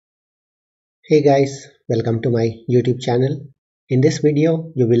Hey guys, welcome to my YouTube channel. In this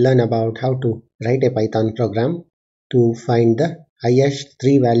video, you will learn about how to write a Python program to find the highest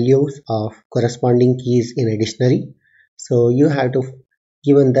three values of corresponding keys in a dictionary. So you have to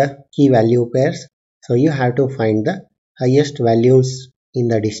given the key value pairs. So you have to find the highest values in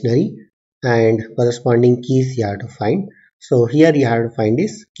the dictionary and corresponding keys you have to find. So here you have to find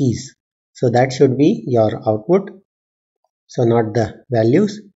is keys. So that should be your output. So not the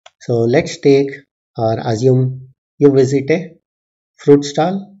values. So let's take or assume you visit a fruit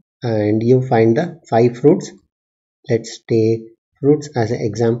stall and you find the 5 fruits. Let's take fruits as an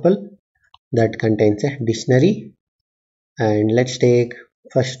example that contains a dictionary, and let's take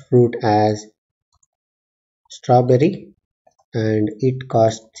first fruit as strawberry and it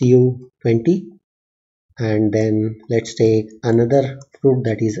costs you 20. And then let's take another fruit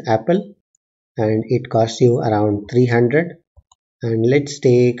that is apple and it costs you around 300. And let's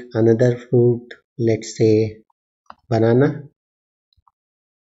take another fruit, let's say banana,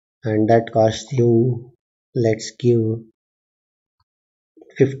 and that costs you, let's give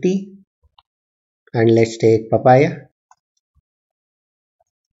 50. And let's take papaya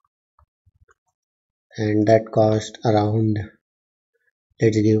and that cost around,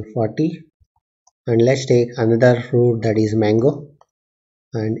 let's give 40. And let's take another fruit that is mango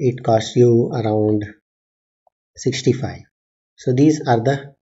and it costs you around 65. So these are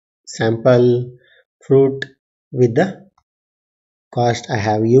the sample fruit with the cost I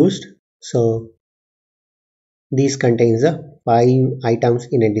have used. So these contains the 5 items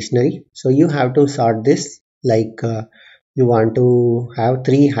in a dictionary. So you have to sort this like you want to have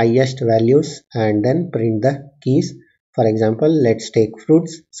 3 highest values and then print the keys. For example, let's take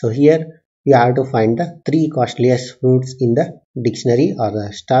fruits. So here you have to find the 3 costliest fruits in the dictionary or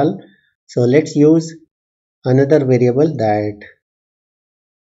the stall. So let's use another variable that,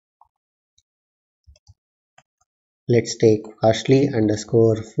 let's take costly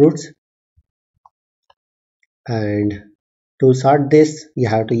underscore fruits, and to sort this you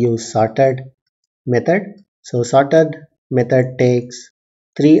have to use sorted method. So sorted method takes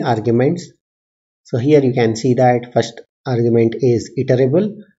 3 arguments. So here you can see that first argument is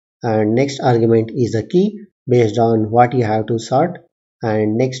iterable and next argument is a key based on what you have to sort,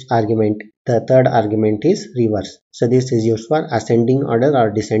 and next argument, the third argument is reverse. So this is used for ascending order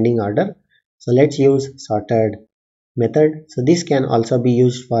or descending order. So let's use sorted method. So this can also be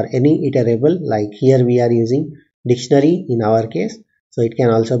used for any iterable, like here we are using dictionary in our case. So it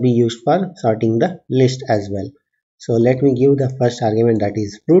can also be used for sorting the list as well. So let me give the first argument that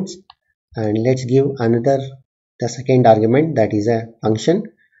is fruits, and let's give another, the second argument that is a function.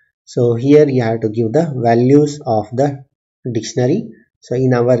 So here you have to give the values of the dictionary. So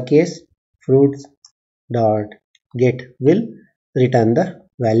in our case fruits dot get will return the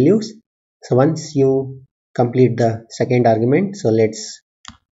values. So once you complete the second argument, so let's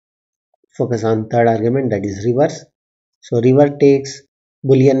focus on third argument that is reverse. So reverse takes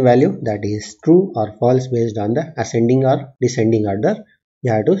boolean value that is true or false based on the ascending or descending order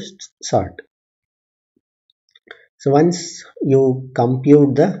you have to sort. So once you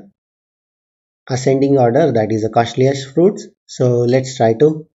compute the ascending order, that is the costliest fruits, so let's try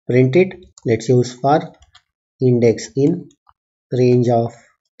to print it. Let's use for index in range of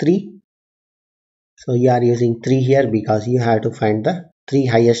 3. So you are using 3 here because you have to find the 3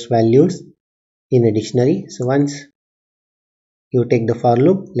 highest values in a dictionary. So once you take the for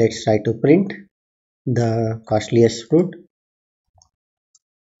loop, let's try to print the costliest fruit.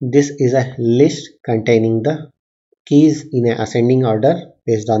 This is a list containing the keys in a ascending order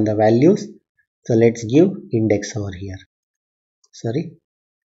based on the values. So let's give index over here, sorry,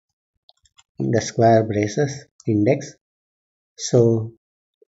 in the square braces index. So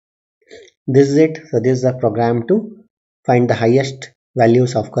this is it. So this is the program to find the highest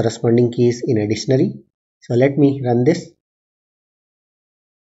values of corresponding keys in a dictionary. So let me run this.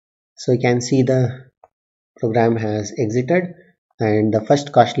 So you can see the program has exited, and the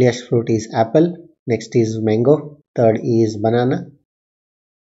first costliest fruit is apple, next is mango, third is banana.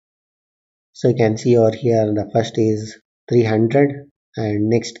 So you can see over here the first is 300 and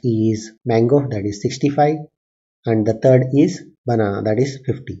next is mango, that is 65, and the third is banana, that is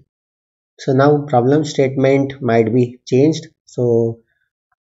 50. So now problem statement might be changed. So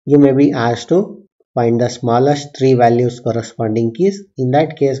you may be asked to find the smallest 3 values corresponding keys. In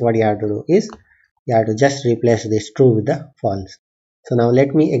that case what you have to do is you have to just replace this true with the false. So now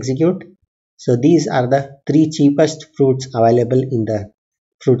let me execute. So these are the 3 cheapest fruits available in the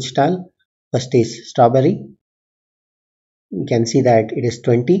fruit stall. First is strawberry. You can see that it is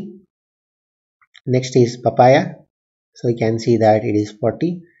 20. Next is papaya. So you can see that it is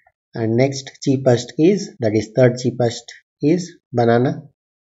 40. and next cheapest is, that is third cheapest is banana.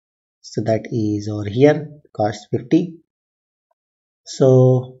 So that is over here, cost 50.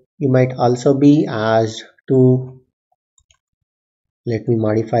 So you might also be asked to, let me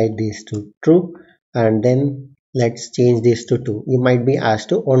modify this to true, and then let's change this to 2. You might be asked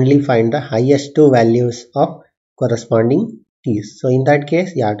to only find the highest two values of corresponding keys. So in that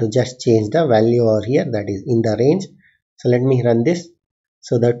case, you have to just change the value over here, that is in the range. So let me run this.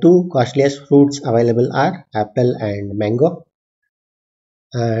 So the two costliest fruits available are apple and mango,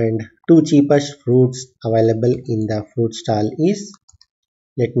 and two cheapest fruits available in the fruit stall is,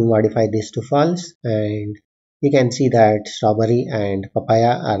 let me modify this to false, and you can see that strawberry and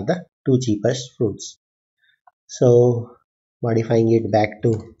papaya are the two cheapest fruits. So modifying it back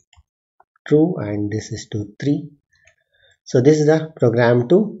to true, and this is to 3. So this is the program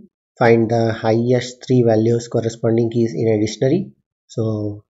to find the highest three values corresponding keys in a dictionary.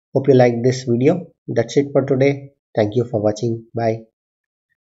 So hope you like this video. That's it for today. Thank you for watching. Bye.